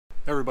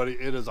Everybody,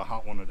 it is a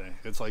hot one today.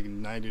 It's like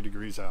 90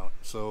 degrees out.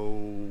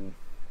 So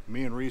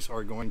me and Reese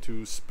are going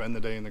to spend the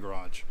day in the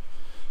garage.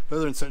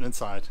 Rather than sitting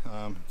inside,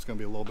 it's going to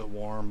be a little bit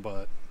warm,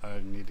 but I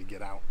need to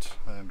get out.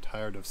 I'm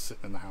tired of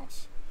sitting in the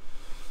house.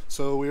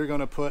 So we're going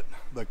to put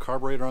the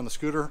carburetor on the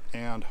scooter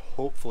and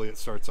hopefully it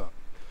starts up.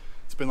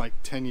 It's been like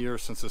 10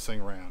 years since this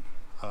thing ran.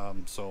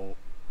 So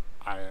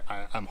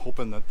I'm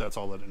hoping that that's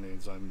all that it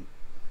needs. I'm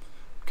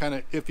kind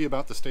of iffy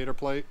about the stator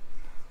plate.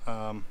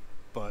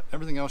 But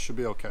everything else should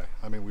be okay.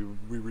 I mean,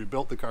 we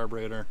rebuilt the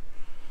carburetor,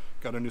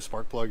 got a new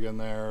spark plug in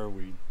there,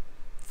 we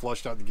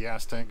flushed out the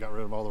gas tank, got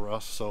rid of all the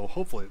rust, so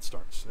hopefully it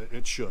starts.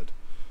 It should.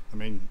 I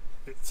mean,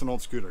 it's an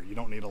old scooter. You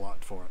don't need a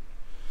lot for it.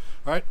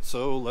 All right,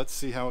 so let's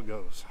see how it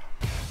goes.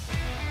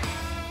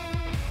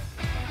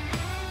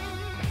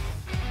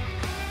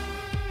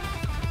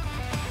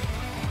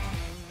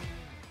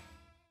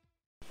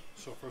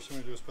 So first thing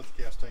we do is put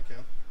the gas tank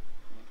in,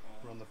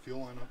 run the fuel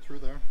line up through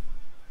there.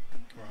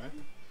 All right.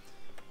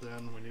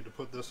 Then we need to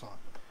put this on,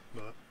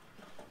 but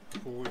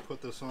before we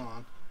put this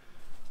on,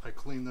 I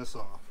clean this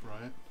off,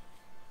 right?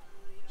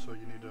 So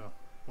you need to,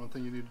 one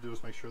thing you need to do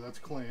is make sure that's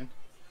clean,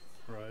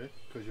 right?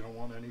 Because you don't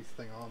want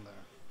anything on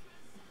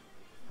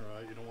there,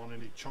 right? You don't want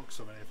any chunks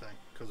of anything,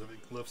 because if it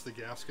lifts the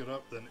gasket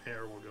up, then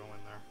air will go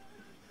in there,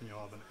 and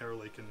you'll have an air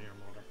leak in your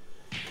motor.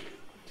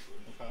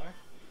 Okay.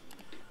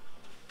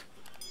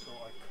 So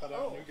I cut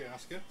out new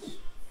gaskets.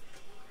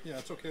 Yeah,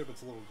 it's okay if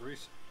it's a little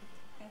greasy.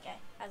 Okay,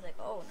 I was like,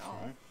 oh no.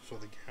 Alright, so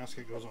the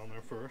gasket goes on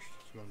there first.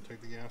 So I'm going to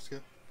take the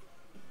gasket,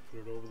 put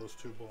it over those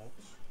two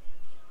bolts,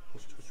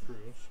 those two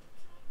screws.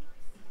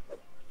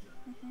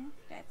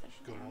 Okay, push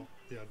it down.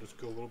 Yeah, just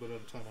go a little bit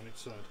at a time on each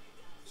side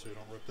so you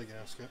don't rip the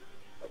gasket.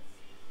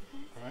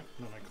 Alright,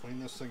 and then I clean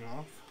this thing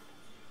off.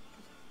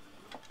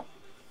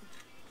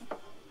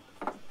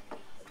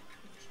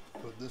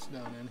 Put this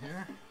down in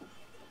here.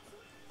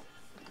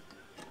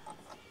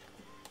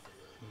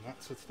 And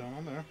that sits down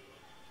on there.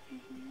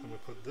 And we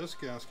put this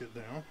gasket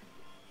down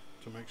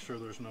to make sure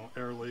there's no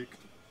air leak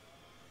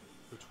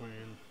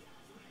between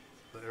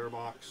the air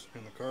box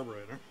and the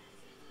carburetor.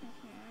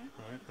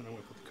 Right, and then we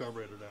put the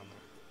carburetor down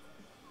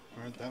there.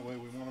 Alright, that way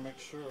we want to make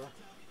sure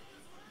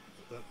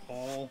that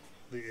all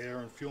the air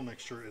and fuel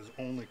mixture is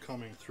only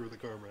coming through the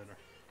carburetor.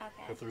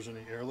 Okay. If there's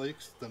any air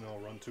leaks, then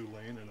it'll run too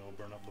lean and it'll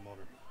burn up the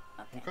motor.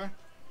 Okay?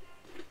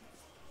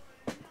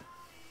 So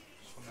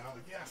now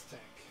the gas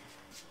tank.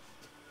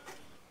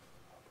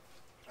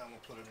 I'm going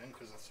to put it in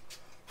because it's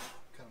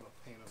kind of a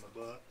pain in the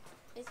butt.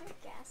 Is there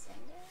gas in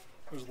there?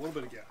 There's a little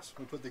bit of gas.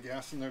 We put the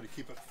gas in there to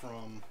keep it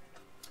from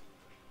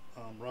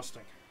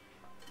rusting.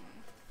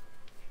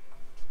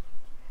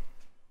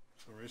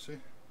 So Reese,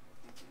 take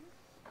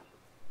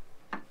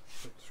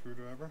the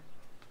screwdriver.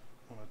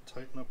 I want to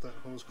tighten up that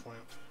hose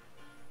clamp.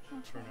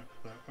 Turn it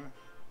that way.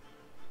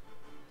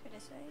 To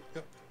this way?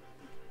 Yep.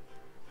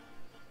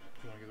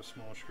 You want to get a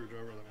smaller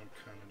screwdriver? That one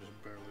kind of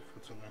just barely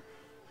fits in there.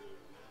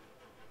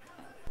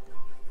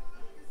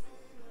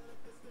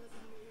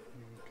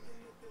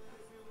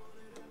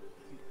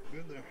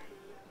 Good there.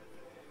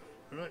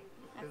 Alright.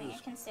 I think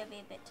it can still be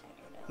a bit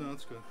tighter though. No,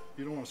 that's good.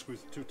 You don't want to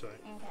squeeze it too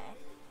tight. Okay.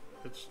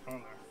 It's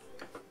on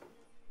there.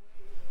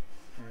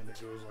 And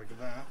it goes like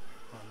that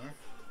on there.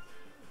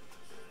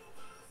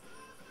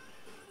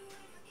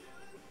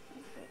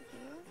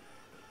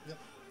 Yep.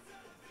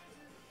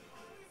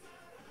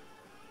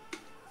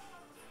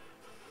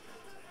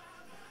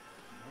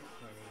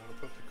 Now we want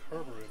to put the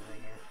carburetor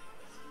in there.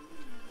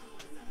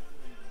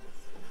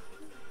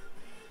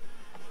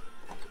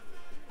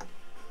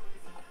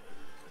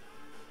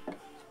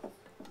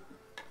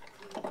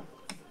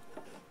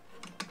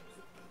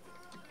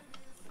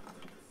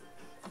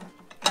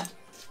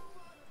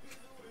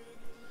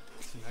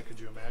 Now, could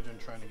you imagine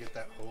trying to get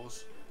that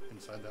hose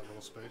inside that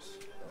little space?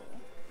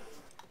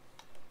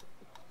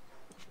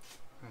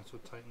 And so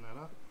tighten that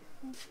up.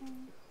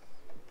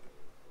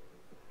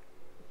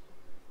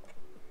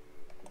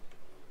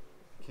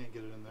 Can't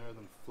get it in there,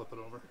 then flip it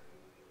over.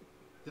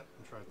 Yep,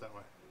 and try it that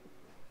way.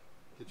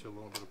 Get you a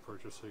little bit of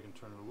purchase so you can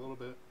turn it a little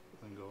bit,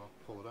 then go up,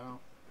 pull it out.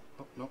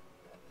 Oh, nope.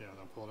 Yeah,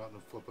 then pull it out and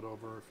then flip it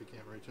over if you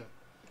can't reach it.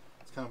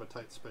 It's kind of a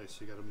tight space,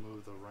 so you got to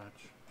move the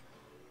wrench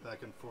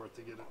back and forth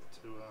to get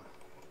it to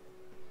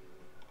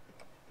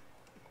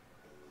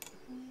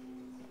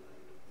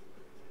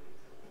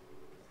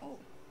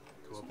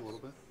go up a little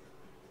bit.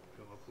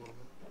 Go up a little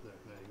bit. There,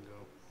 now you can go.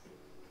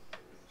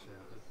 So,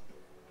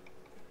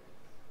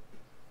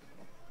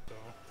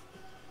 yeah.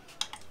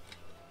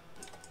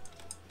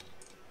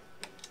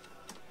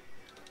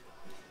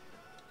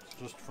 So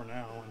just for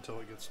now, until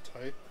it gets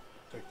tight,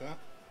 take that.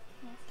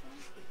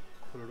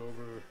 Put it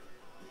over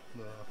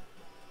the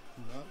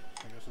nut.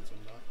 I guess it's a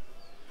nut.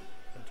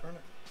 And turn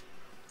it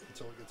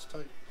until it gets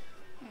tight.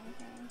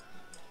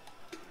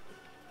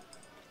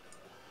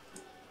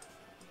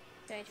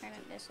 Do I turn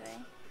it this way?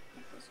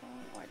 This way?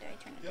 Or do I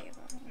turn it the other way?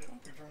 Yep,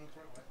 you turn it the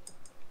right way.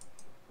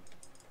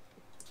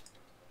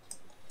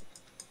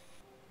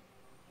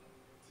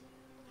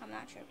 I'm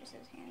not sure if this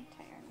is hand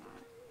tight or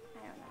not. I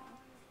don't know.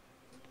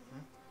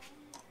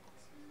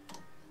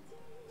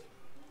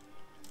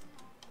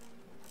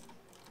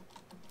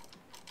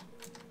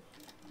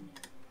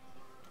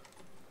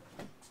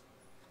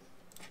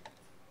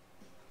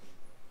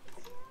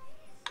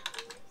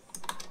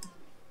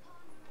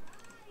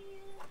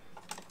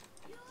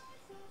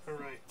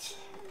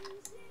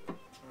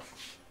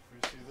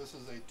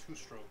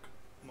 2-stroke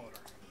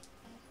motor.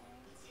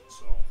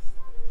 So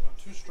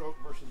a 2-stroke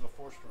versus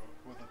a 4-stroke.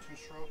 With a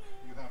 2-stroke,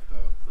 you have to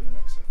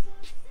pre-mix it.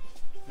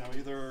 Now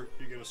either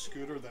you get a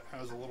scooter that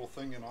has a little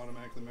thing and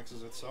automatically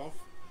mixes itself,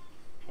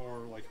 or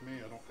like me,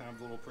 I don't have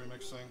the little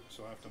pre-mix thing,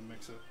 so I have to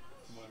mix it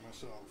by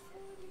myself.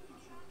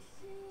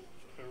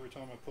 So every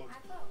time I put... I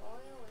thought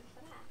oil was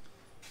black.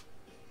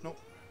 Nope.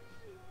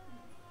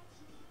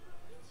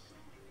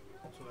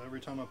 So every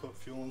time I put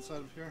fuel inside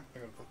of here, I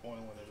gotta put oil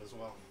in it as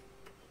well.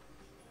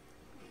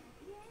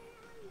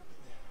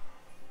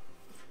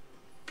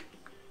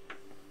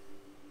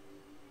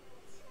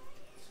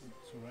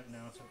 So right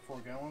now it's at 4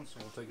 gallons, so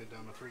we'll take it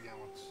down to 3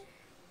 gallons.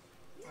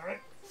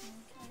 Alright.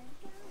 Okay.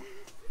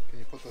 Can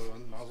you put the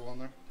nozzle on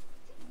there?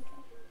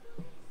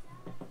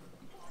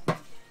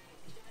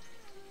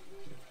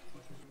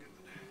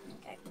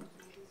 Okay.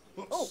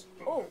 Whoops. Oh,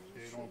 oh.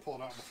 Yeah, you don't want to pull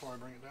it out before I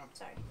bring it down?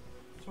 Sorry.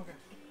 It's okay.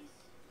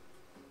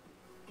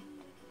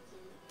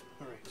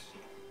 Alright.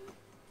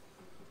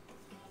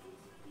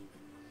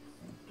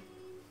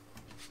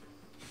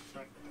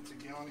 Right, that's a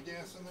gallon of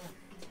gas in there.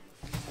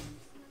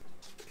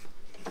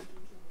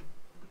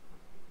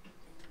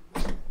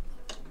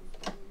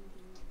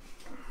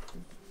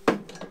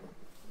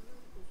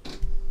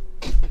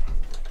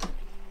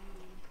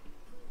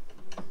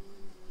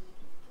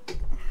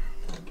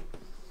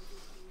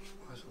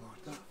 Why is it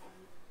locked up?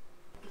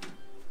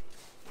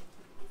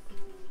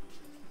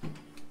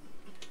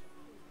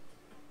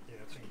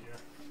 Yeah, it's in gear.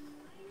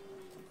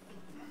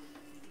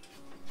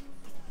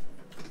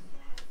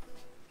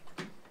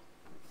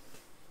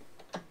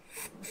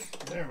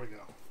 There we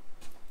go.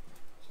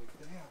 So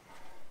damn.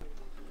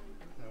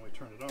 Now we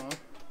turn it on.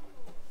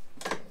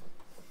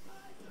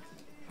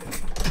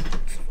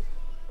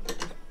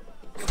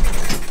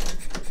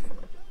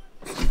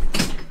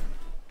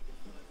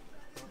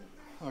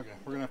 Okay,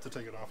 we're gonna have to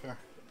take it off here.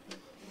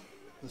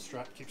 The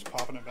strap keeps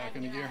popping it back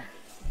into gear.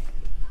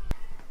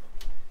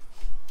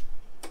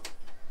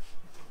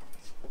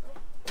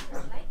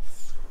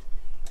 Lights.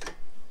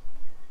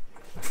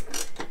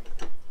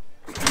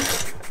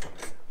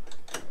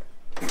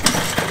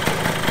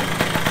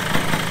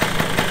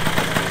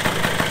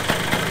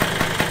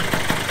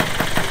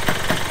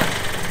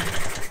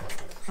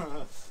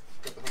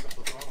 Got the hook up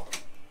the throttle.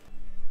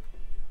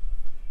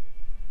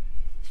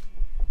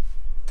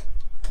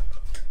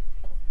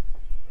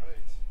 Right.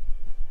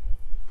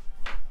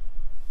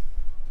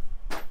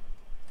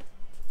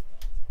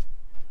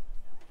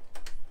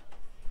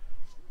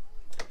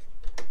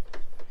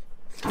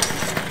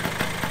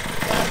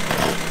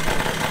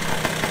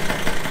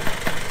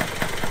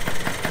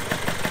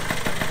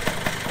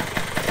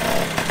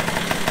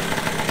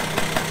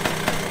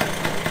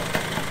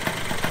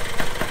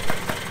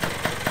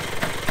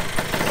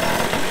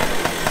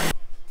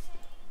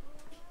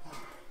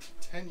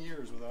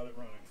 Without it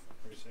running.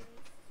 Reese.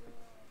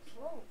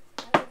 Whoa.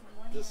 I was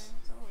 1 This-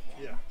 year old.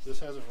 Yeah, this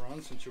hasn't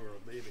run since you were a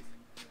baby.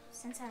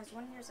 Since I was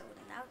 1 year old,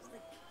 and that was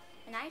like,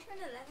 and I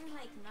turned 11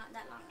 like not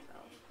that long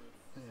ago.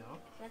 Yeah.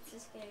 That's the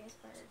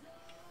scariest part.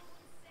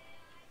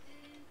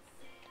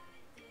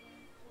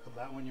 But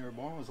that when you were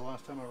born was the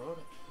last time I rode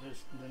it. I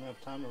just didn't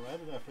have time to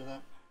ride it after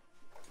that.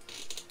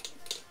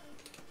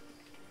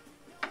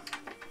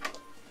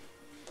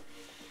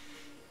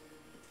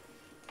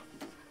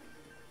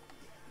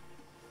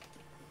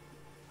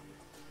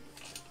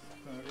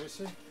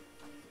 Reese.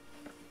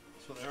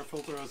 So the air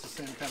filter has the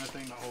same kind of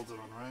thing that holds it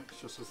on, right?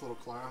 It's just this little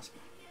clasp.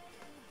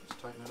 Just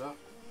tighten it up.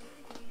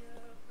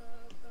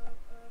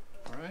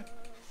 Alright?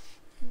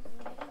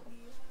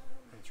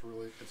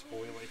 It's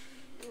oily.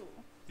 Ooh.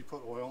 You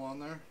put oil on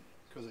there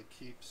because it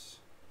keeps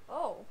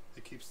Oh.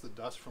 the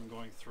dust from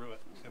going through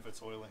it if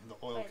it's oily. The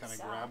oil But kind of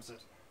it's grabs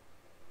it.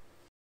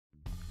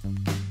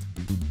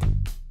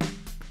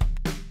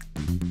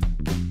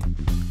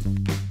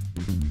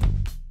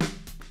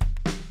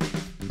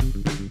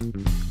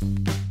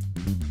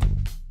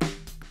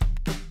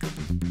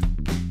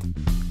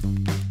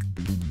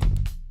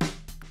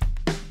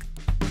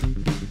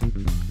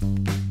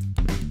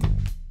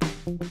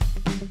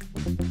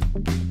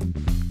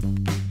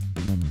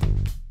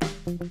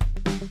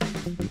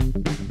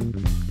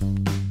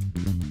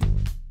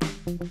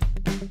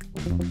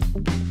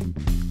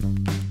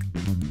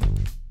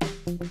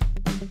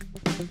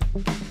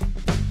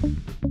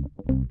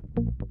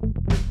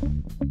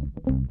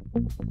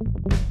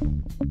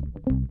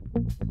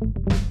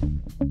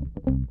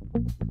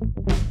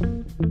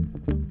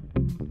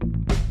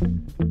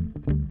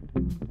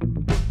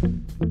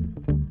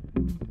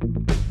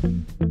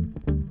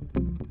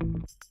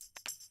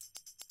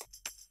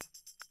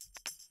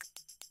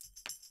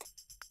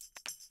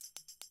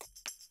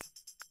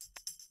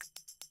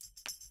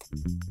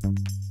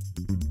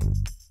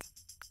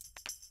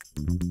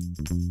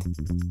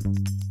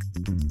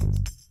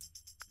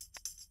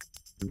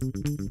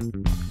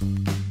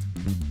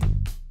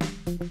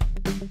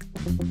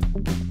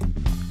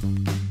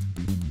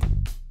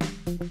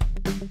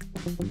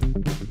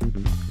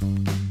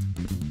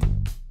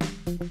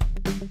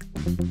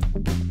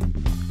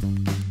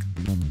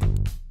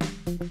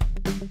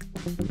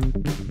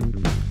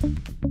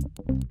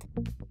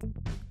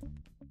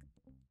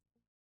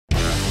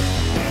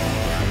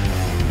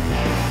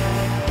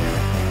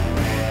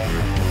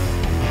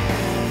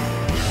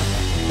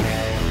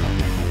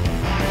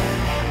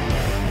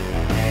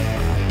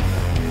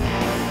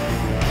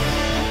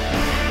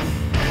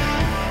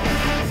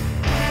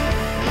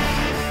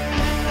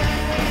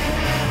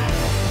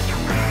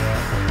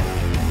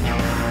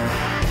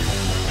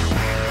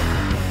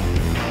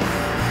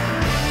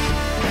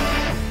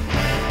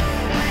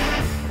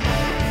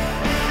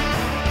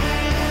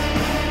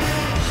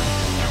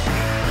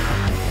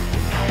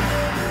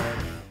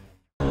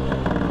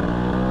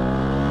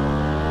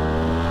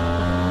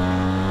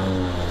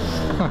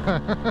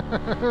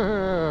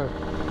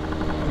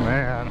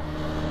 Man,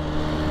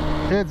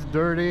 it's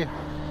dirty.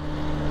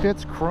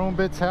 Its chrome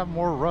bits have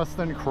more rust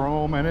than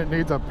chrome, and it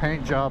needs a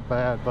paint job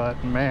bad,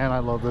 but man, I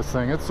love this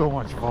thing. It's so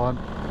much fun.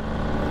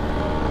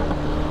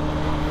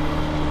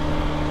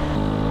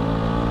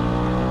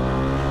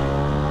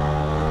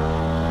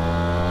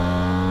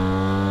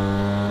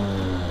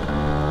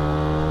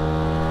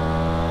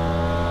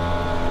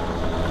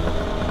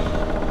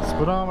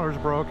 Speedometer's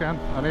broken.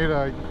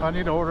 I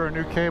need to order a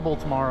new cable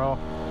tomorrow.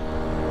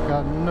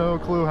 Got no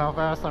clue how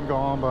fast I'm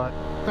going, but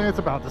I think it's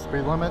about the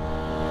speed limit.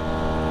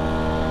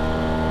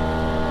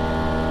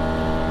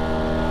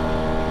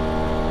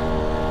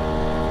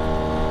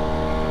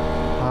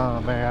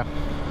 Oh man,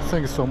 this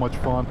thing is so much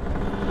fun.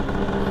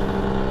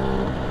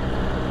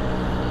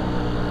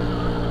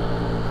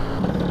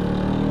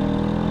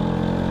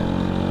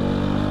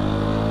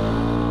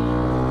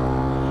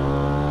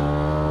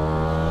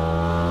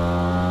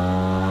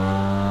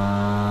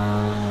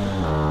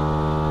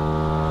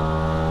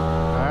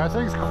 This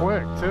thing's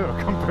quick too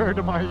compared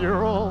to my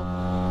Ural.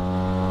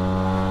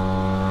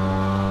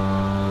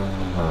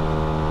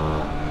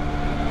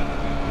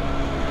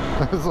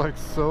 It's like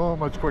so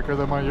much quicker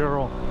than my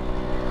Ural.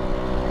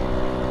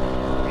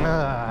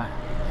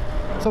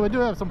 So we do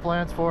have some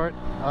plans for it.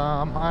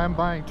 I'm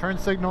buying turn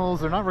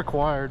signals. They're not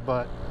required,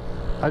 but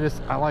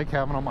I like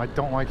having them. I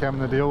don't like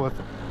having to deal with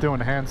doing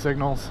hand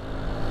signals.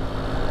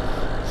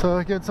 So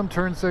I get some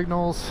turn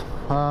signals.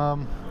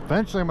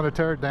 Eventually I'm going to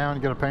tear it down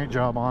and get a paint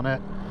job on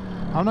it.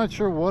 I'm not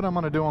sure what I'm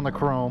going to do on the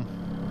chrome.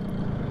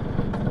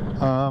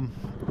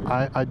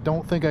 I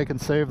don't think I can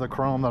save the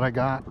chrome that I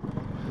got,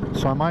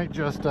 so I might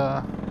just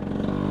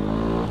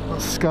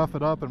scuff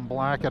it up and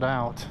black it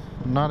out.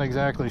 I'm not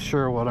exactly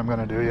sure what I'm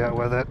going to do yet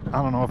with it.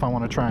 I don't know if I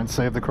want to try and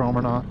save the chrome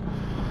or not.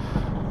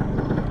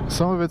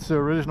 Some of it's the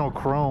original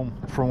chrome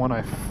from when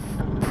I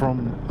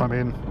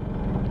mean,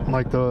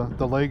 like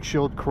the leg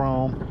shield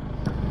chrome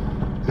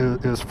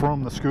is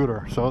from the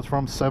scooter, so it's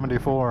from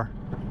 '74.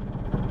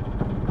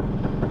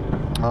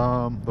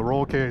 The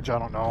roll cage, I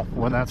don't know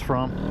when that's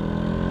from,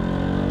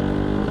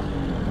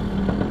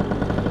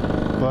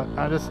 but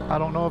I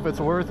don't know if it's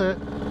worth it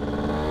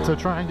to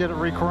try and get it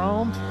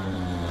re-chromed,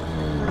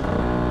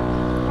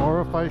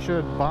 or if I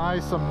should buy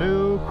some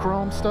new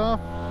chrome stuff.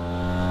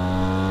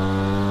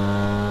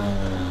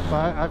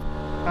 But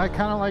I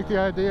kind of like the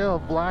idea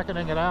of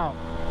blackening it out,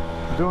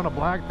 doing a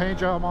black paint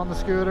job on the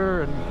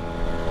scooter, and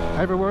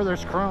everywhere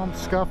there's chrome,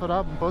 scuff it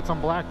up and put some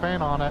black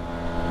paint on it.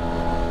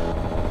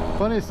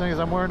 Funniest thing is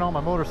I'm wearing all my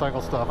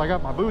motorcycle stuff. I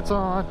got my boots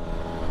on,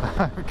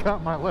 I've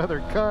got my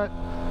leather cut,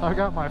 I've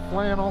got my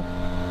flannel,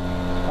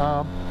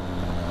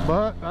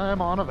 but I'm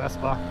on a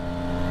Vespa.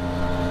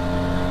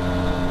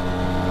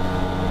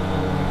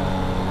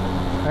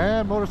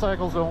 And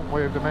motorcycles don't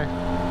wave to me.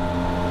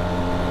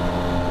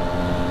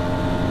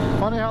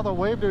 Funny how they'll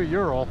wave to a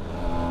Ural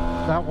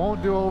that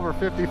won't do over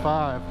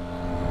 55,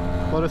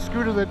 but a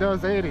scooter that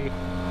does 80,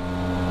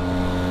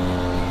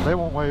 they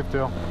won't wave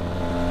to.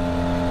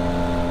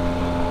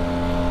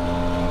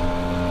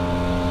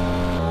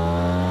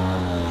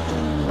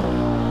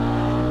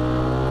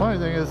 Funny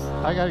thing is,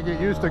 I got to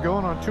get used to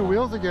going on two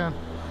wheels again.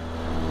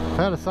 I've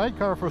had a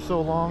sidecar for so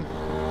long.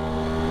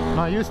 I'm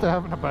not used to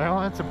having to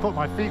balance and put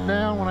my feet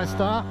down when I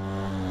stop.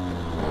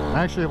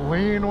 Actually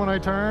lean when I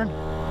turn.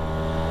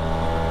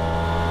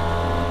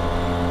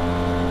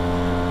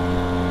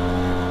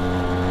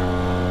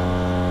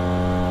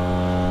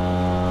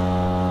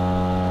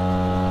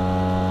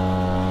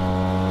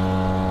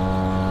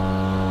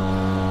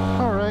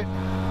 Alright,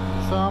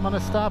 so I'm going to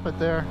stop it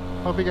there.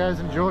 Hope you guys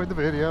enjoyed the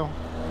video.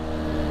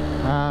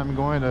 I'm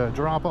going to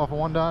drop off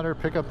one daughter,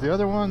 pick up the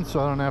other one, so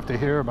I don't have to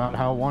hear about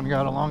how one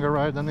got a longer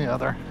ride than the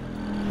other.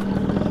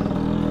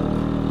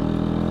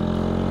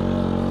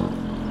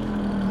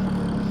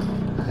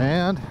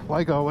 And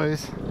like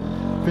always,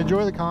 if you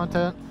enjoy the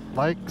content,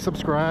 like,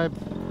 subscribe,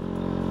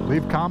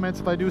 leave comments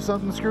if I do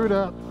something screwed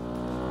up,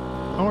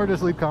 or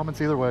just leave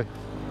comments either way.